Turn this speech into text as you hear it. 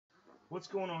What's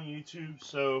going on YouTube?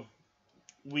 So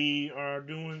we are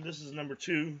doing, this is number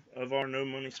 2 of our no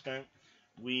money spent.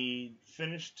 We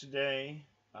finished today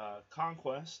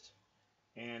Conquest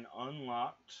and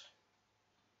unlocked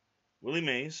Willie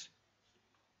Mays.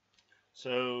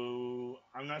 So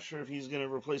I'm not sure if he's going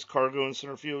to replace Cargo in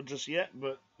center field just yet,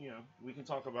 but we can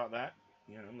talk about that.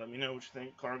 Let me know what you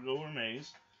think, Cargo or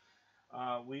Mays.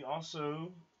 We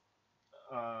also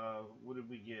what did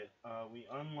we get?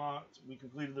 We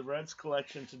completed the Reds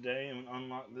collection today and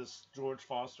unlocked this George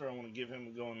Foster. I want to give him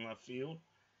a go in left field.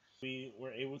 We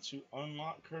were able to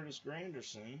unlock Curtis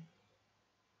Granderson.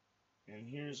 And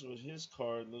here's what his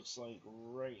card looks like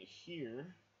right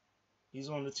here. He's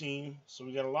on the team. So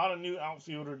we got a lot of new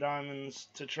outfielder diamonds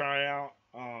to try out.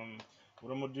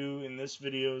 What I'm going to do in this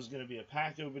video is going to be a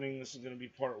pack opening. This is going to be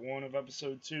part 1 of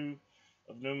episode 2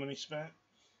 of No Money Spent.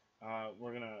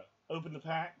 We're going to open the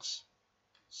packs,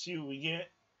 see what we get.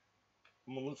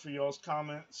 I'm going to look for y'all's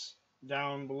comments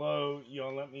down below.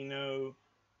 Y'all let me know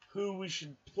who we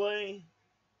should play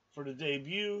for the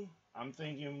debut. I'm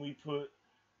thinking we put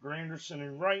Granderson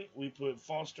in right, we put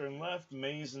Foster in left,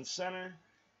 Mays in center,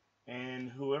 and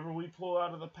whoever we pull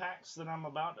out of the packs that I'm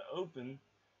about to open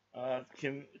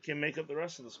can make up the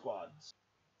rest of the squads.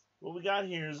 What we got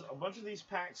here is a bunch of these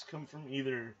packs come from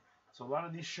so a lot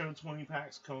of these Show 20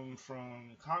 packs come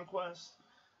from Conquest.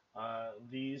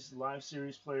 These Live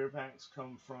Series player packs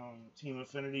come from Team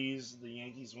Affinities. The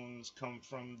Yankees ones come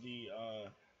from the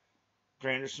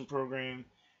Granderson program.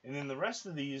 And then the rest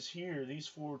of these here, these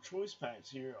 4 choice packs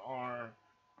here, are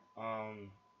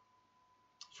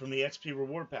from the XP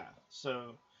Reward Path.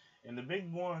 So, and the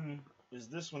big one is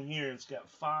this one here. It's got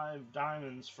 5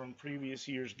 diamonds from previous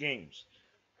year's games.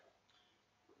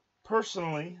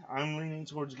 Personally, I'm leaning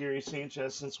towards Gary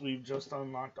Sanchez since we've just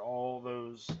unlocked all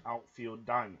those outfield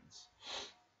diamonds.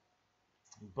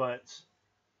 But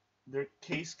their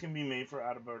case can be made for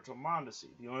Adalberto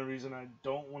Mondesi. The only reason I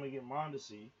don't want to get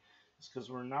Mondesi is because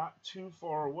we're not too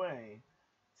far away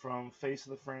from face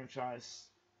of the franchise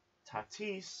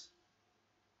Tatis,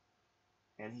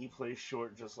 and he plays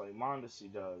short just like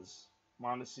Mondesi does.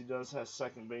 Mondesi does have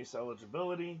second base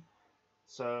eligibility,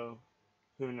 so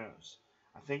who knows.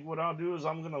 I think what I'll do is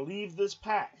I'm going to leave this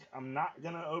pack. I'm not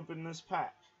going to open this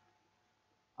pack.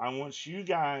 I want you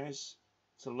guys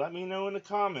to let me know in the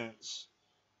comments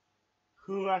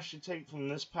who I should take from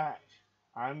this pack.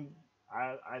 I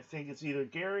think it's either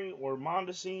Gary or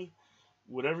Mondesi.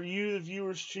 Whatever you, the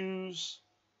viewers, choose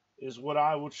is what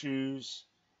I will choose,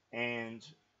 and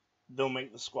they'll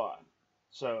make the squad.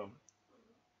 So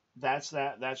that's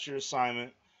that. That's your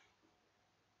assignment.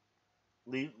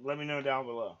 Let me know down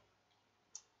below.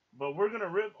 But we're going to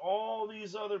rip all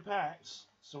these other packs.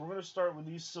 So we're going to start with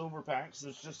these silver packs.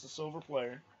 It's just a silver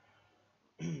player.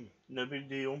 No big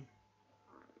deal.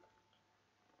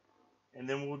 And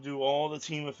then we'll do all the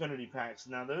Team Affinity packs.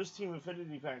 Now those Team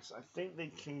Affinity packs, I think they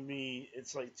can be,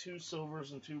 it's like 2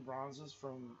 silvers and 2 bronzes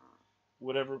from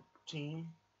whatever team.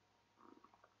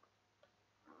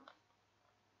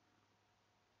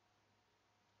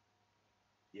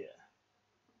 Yeah.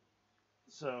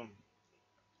 So,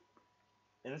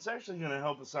 and it's actually going to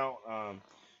help us out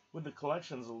with the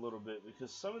collections a little bit,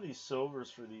 because some of these silvers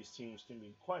for these teams can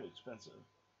be quite expensive.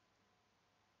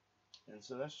 And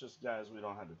so that's just guys we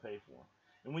don't have to pay for.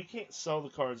 And we can't sell the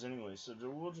cards anyway, so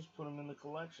we'll just put them in the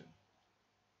collection.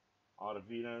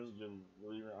 Ottavino's good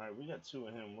reliever. Alright, we got 2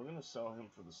 of him. We're going to sell him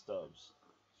for the stubs,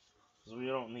 because we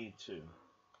don't need 2.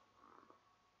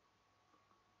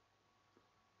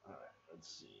 Alright, let's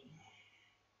see.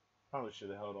 Probably should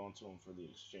have held on to him for the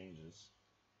exchanges.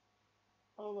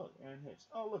 Oh, look, Aaron Hicks.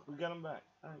 Oh, look, we got him back.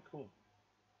 Alright, cool.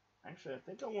 Actually, I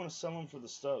think I want to sell him for the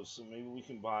stubs, so maybe we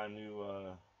can buy a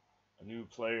new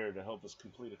player to help us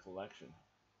complete a collection.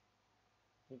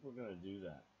 I think we're going to do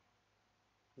that.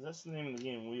 Because that's the name of the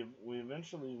game. We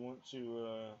eventually want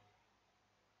to...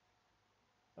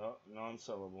 oh,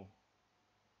 non-sellable.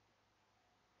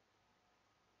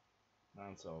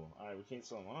 Non-sellable. Alright, we can't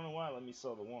sell him. I don't know why it let me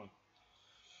sell the one.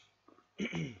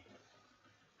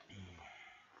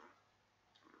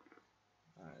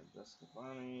 Alright,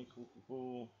 Descafani,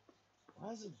 cool.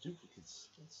 Why is it duplicates?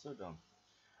 That's so dumb.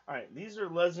 Alright, these are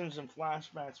legends and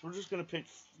flashbacks. We're just going to pick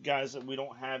guys that we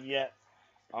don't have yet.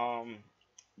 Ball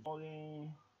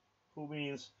game, cool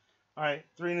beans. Alright,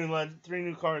 3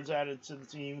 new cards added to the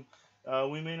team.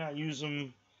 We may not use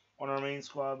them on our main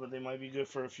squad, but they might be good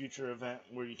for a future event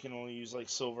where you can only use like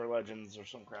silver legends or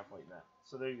some crap like that.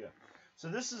 So there you go. So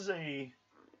this is a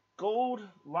gold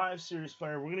live series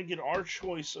player. We're going to get our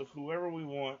choice of whoever we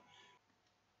want.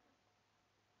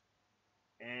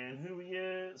 And who we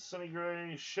get? Sonny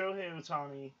Gray, Shohei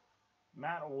Ohtani,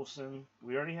 Matt Olson.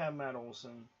 We already have Matt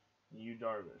Olson. And Yu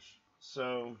Darvish.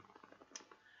 So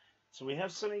we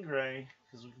have Sonny Gray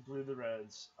because we completed the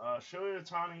Reds. Shohei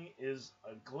Ohtani is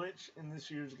a glitch in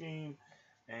this year's game,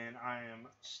 and I am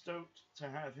stoked to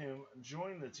have him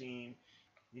join the team.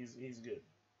 He's good.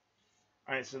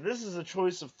 All right, so this is a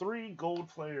choice of 3 gold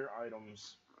player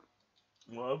items.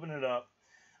 We'll open it up.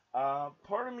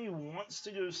 Part of me wants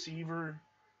to go Seaver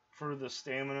for the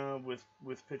stamina with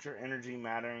pitcher energy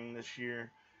mattering this year,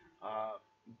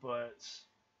 but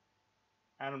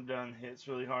Adam Dunn hits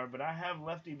really hard, but I have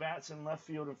lefty bats in left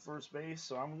field and first base,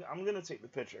 so I'm gonna take the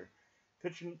pitcher.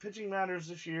 Pitching matters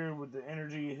this year with the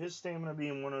energy. His stamina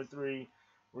being 103,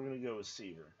 we're gonna go with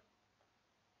Seaver.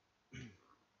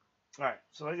 All right,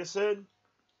 so like I said,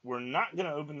 we're not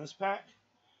gonna open this pack.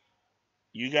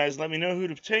 You guys let me know who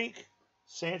to take,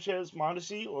 Sanchez,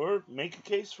 Mondesi, or make a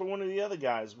case for one of the other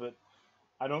guys. But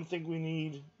I don't think we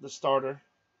need the starter.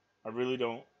 I really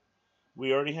don't.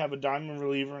 We already have a diamond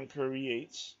reliever in Kirby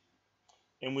Yates.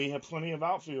 And we have plenty of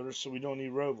outfielders, so we don't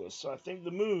need Robles. So I think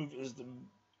the move is to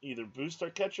either boost our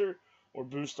catcher or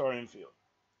boost our infield.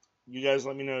 You guys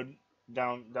let me know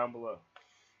down below.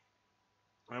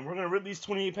 And we're going to rip these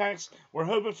 28 packs. We're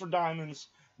hoping for diamonds.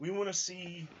 We want to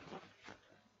see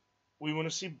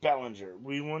Bellinger.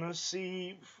 We want to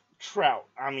see Trout.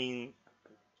 I mean,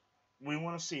 we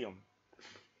want to see them.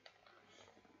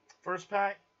 First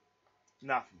pack,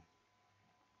 nothing.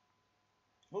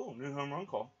 Oh, new home run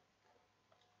call.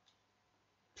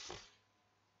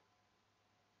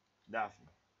 Nothing.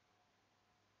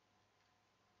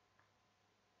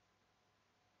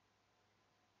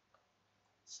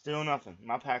 Still nothing.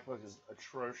 My pack luck is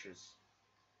atrocious.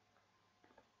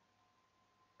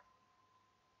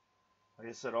 Like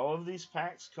I said, all of these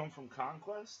packs come from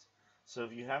Conquest. So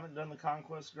if you haven't done the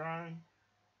Conquest grind,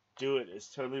 do it.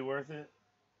 It's totally worth it.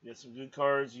 Get some good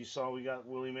cards. You saw we got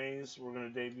Willie Mays. We're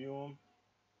going to debut him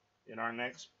in our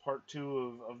next part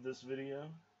 2 of this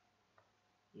video.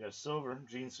 We got Silver,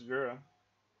 Gene Segura.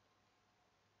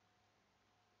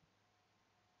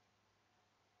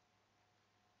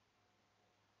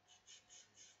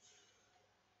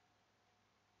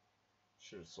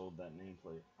 Should have sold that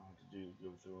nameplate. I'll have to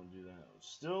go through and do that.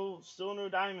 Still no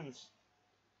diamonds.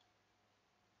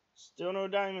 Still no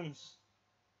diamonds.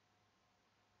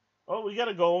 Oh, we got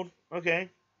a gold. Okay.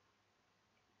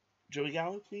 Joey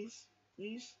Gallo, please.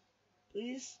 Please.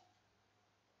 Please.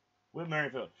 Whit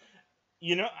Merrifield.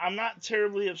 You know, I'm not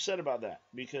terribly upset about that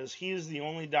because he is the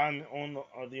only diamond on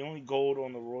the only gold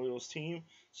on the Royals team.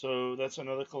 So that's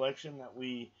another collection that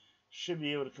we should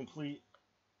be able to complete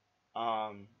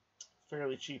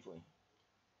fairly cheaply.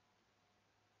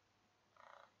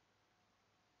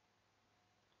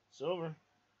 Silver.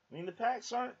 I mean, the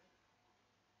packs aren't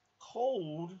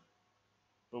cold,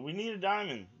 but we need a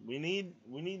diamond. We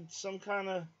need some kind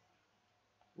of.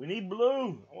 We need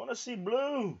blue. I want to see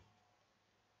blue.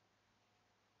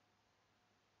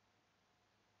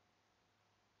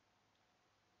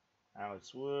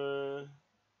 Alex Wood.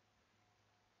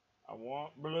 I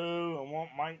want blue. I want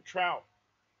Mike Trout.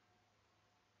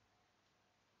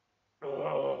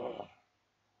 Ugh.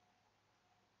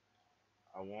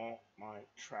 I want Mike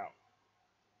Trout.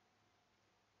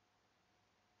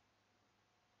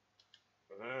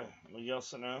 Miguel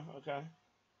Sano. Okay.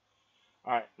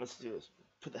 All right, let's do this.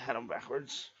 Put the hat on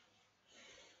backwards.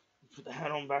 Put the hat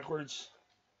on backwards.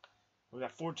 We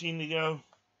got 14 to go.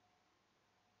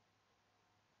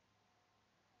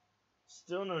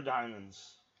 Still no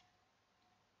diamonds.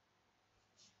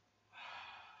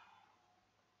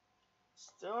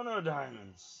 Still no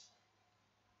diamonds.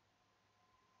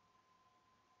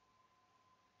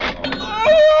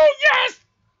 Oh, yes!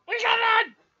 We got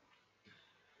it!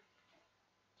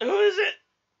 Who is it?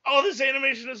 Oh, this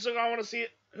animation is so... I want to see it.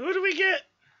 Who do we get?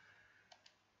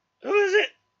 Who is it?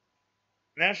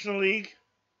 National League.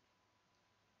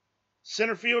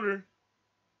 Center fielder.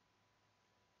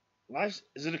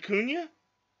 Is it Acuna?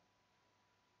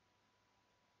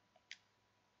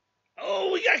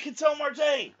 Oh, we got Ketel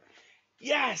Marte.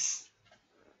 Yes.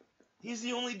 He's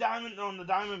the only diamond on the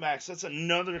Diamondbacks. That's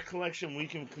another collection we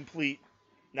can complete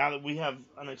now that we have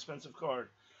an expensive card.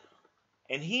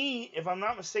 And he, if I'm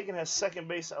not mistaken, has second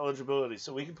base eligibility.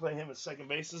 So we can play him at second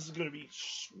base. This is going to be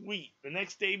sweet. The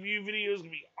next debut video is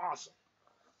going to be awesome.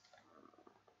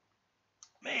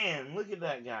 Man, look at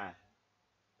that guy.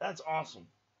 That's awesome.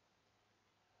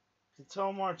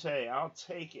 Ketel Marte, I'll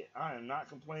take it. I am not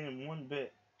complaining one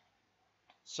bit.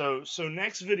 So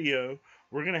next video,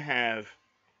 we're gonna have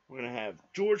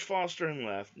George Foster in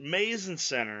left, Mays in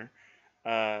center,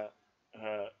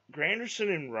 Granderson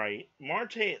in right,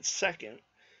 Marte at second,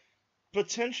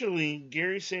 potentially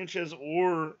Gary Sanchez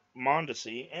or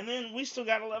Mondesi, and then we still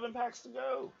got 11 packs to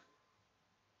go.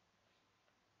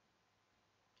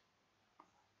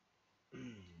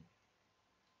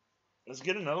 Let's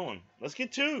get another one. Let's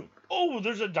get 2. Oh,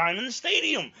 there's a diamond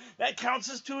stadium. That counts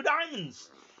as 2 diamonds.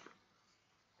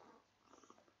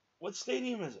 What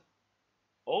stadium is it?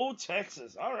 Oh,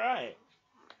 Texas. All right.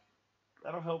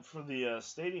 That'll help for the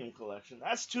stadium collection.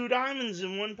 That's 2 diamonds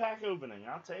in 1 pack opening.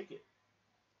 I'll take it.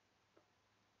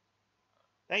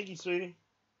 Thank you, sweetie.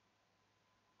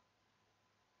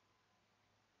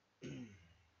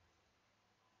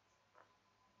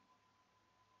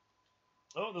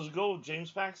 Oh, there's gold. James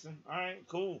Paxton. All right,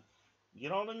 cool.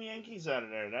 Get all them Yankees out of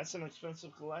there. That's an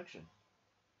expensive collection.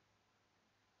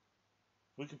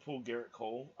 If we could pull Garrett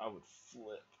Cole, I would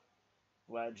flip.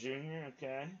 Vlad Jr.,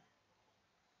 okay.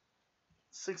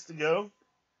 6 to go.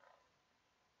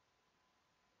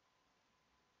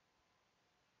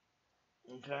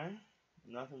 Okay.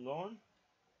 Nothing going.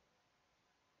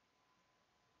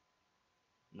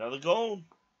 Another gold.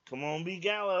 Come on, be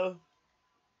Gallo.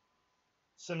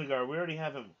 Syndergaard, we already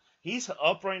have him. He's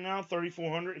up right now,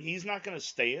 3,400. He's not going to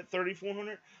stay at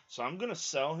 3,400, so I'm going to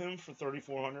sell him for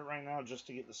 3,400 right now just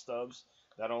to get the stubs.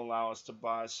 That'll allow us to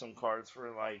buy some cards for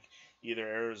like either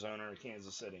Arizona or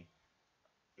Kansas City.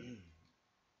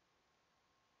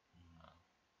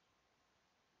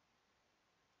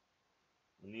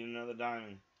 We need another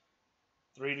diamond.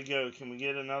 3 to go. Can we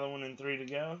get another one in 3 to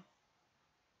go?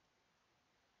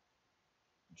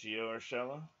 Gio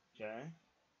Urshela. Okay.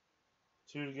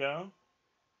 2 to go.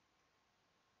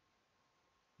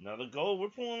 Another gold. We're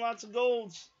pulling lots of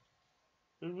golds.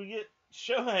 Who did we get?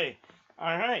 Shohei.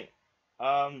 All right.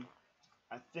 I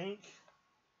think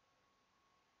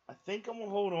I'm gonna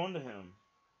hold on to him.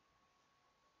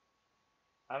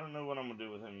 I don't know what I'm gonna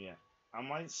do with him yet. I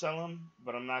might sell him,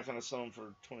 but I'm not gonna sell him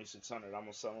for 2,600. I'm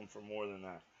gonna sell him for more than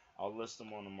that. I'll list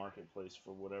him on the marketplace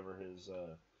for whatever his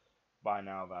buy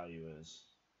now value is.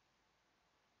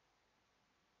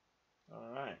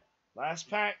 All right. Last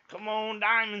pack. Come on,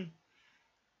 diamond.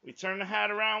 We turn the hat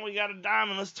around. We got a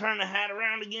diamond. Let's turn the hat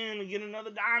around again and get another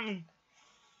diamond.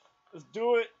 Let's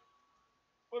do it.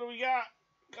 What do we got?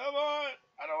 Come on.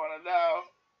 I don't want to know.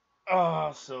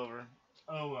 Oh, silver.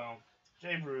 Oh, well.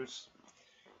 Jay Bruce.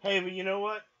 Hey, but you know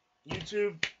what?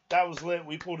 YouTube, that was lit.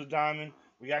 We pulled a diamond.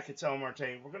 We got Ketel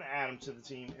Marte. We're going to add him to the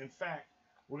team. In fact,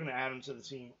 we're going to add him to the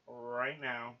team right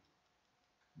now.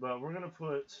 But we're going to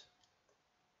put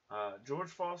George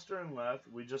Foster in left.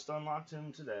 We just unlocked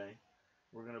him today.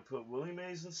 We're going to put Willie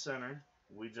Mays in center.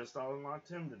 We just unlocked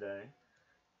him today.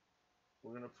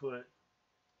 We're going to put...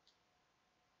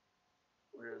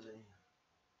 Where is he?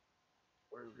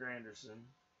 Where's Granderson?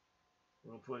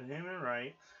 We're going to put him in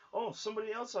right. Oh,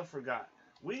 somebody else I forgot.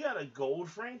 We got a gold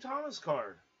Frank Thomas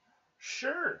card.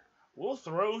 Sure. We'll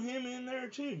throw him in there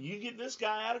too. You get this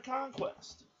guy out of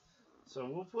Conquest. So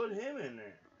we'll put him in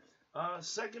there.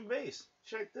 Second base.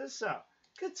 Check this out.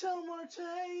 Ketel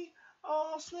Marte.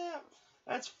 Oh, snap.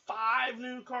 That's 5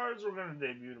 new cards we're going to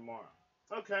debut tomorrow.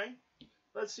 Okay.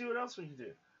 Let's see what else we can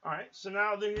do. All right. So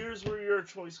now then here's where your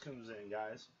choice comes in,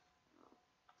 guys.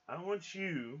 I want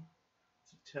you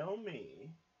to tell me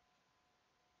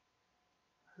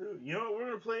who. You know what? We're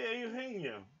going to play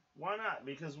Eugenio. Why not?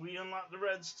 Because we unlocked the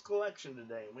Reds collection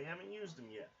today, and we haven't used him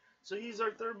yet. So he's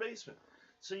our third baseman.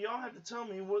 So y'all have to tell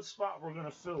me what spot we're going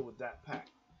to fill with that pack.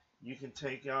 You can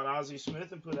take out Ozzie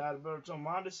Smith and put Adalberto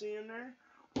Mondesi in there,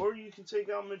 or you can take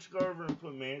out Mitch Garver and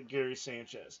put Gary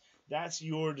Sanchez. That's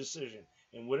your decision.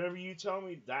 And whatever you tell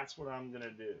me, that's what I'm going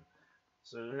to do.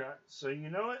 So you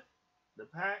know it. The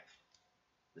pack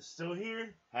is still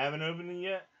here. Haven't opened it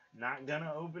yet. Not going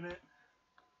to open it.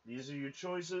 These are your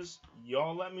choices.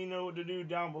 Y'all let me know what to do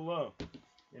down below.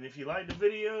 And if you like the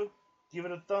video, give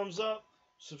it a thumbs up.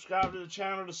 Subscribe to the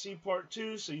channel to see part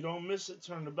 2 so you don't miss it.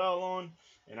 Turn the bell on.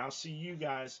 And I'll see you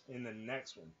guys in the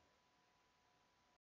next one.